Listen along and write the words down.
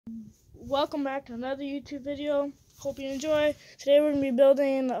Welcome back to another YouTube video. Hope you enjoy. Today we're going to be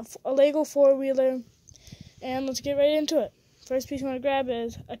building a Lego four-wheeler, and let's get right into it. First piece you want to grab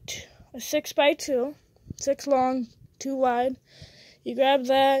is a 6x2, 6 long, 2 wide. You grab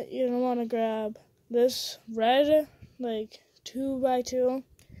that. You're going to want to grab this red, like 2x2,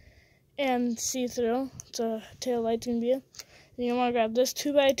 and see-through. It's a tail light's going to be. And you want to grab this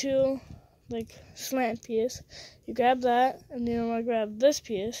 2x2, like slant piece. You grab that, and then you want to grab this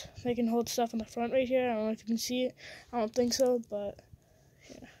piece. They can hold stuff in the front right here. I don't know if you can see it. I don't think so, but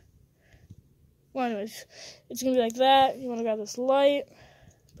yeah. Well, anyways, it's gonna be like that. You want to grab this light,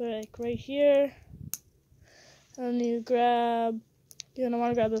 put it like right here, and you're gonna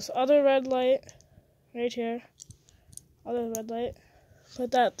want to grab this other red light right here. Other red light.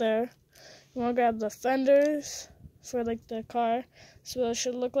 Put that there. You want to grab the fenders for like the car. So what it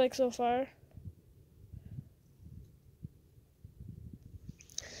should look like so far.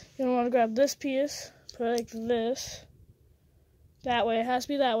 You're going to want to grab this piece, put it like this. That way, it has to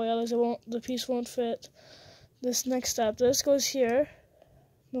be that way, otherwise the piece won't fit. This next step, this goes here.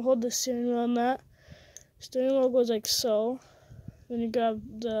 You hold the steering wheel on that. Steering wheel goes like so. Then you grab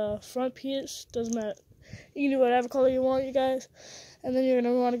the front piece, doesn't matter. You can do whatever color you want, you guys. And then you're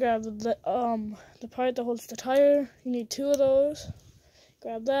going to want to grab the part that holds the tire. You need 2 of those.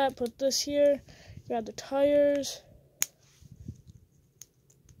 Grab that, put this here, grab the tires.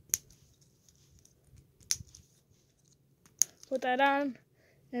 Put that on,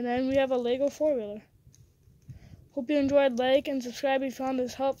 and then we have a Lego four-wheeler. Hope you enjoyed. Like and subscribe if you found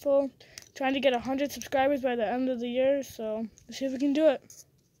this helpful. Trying to get 100 subscribers by the end of the year, so let's see if we can do it.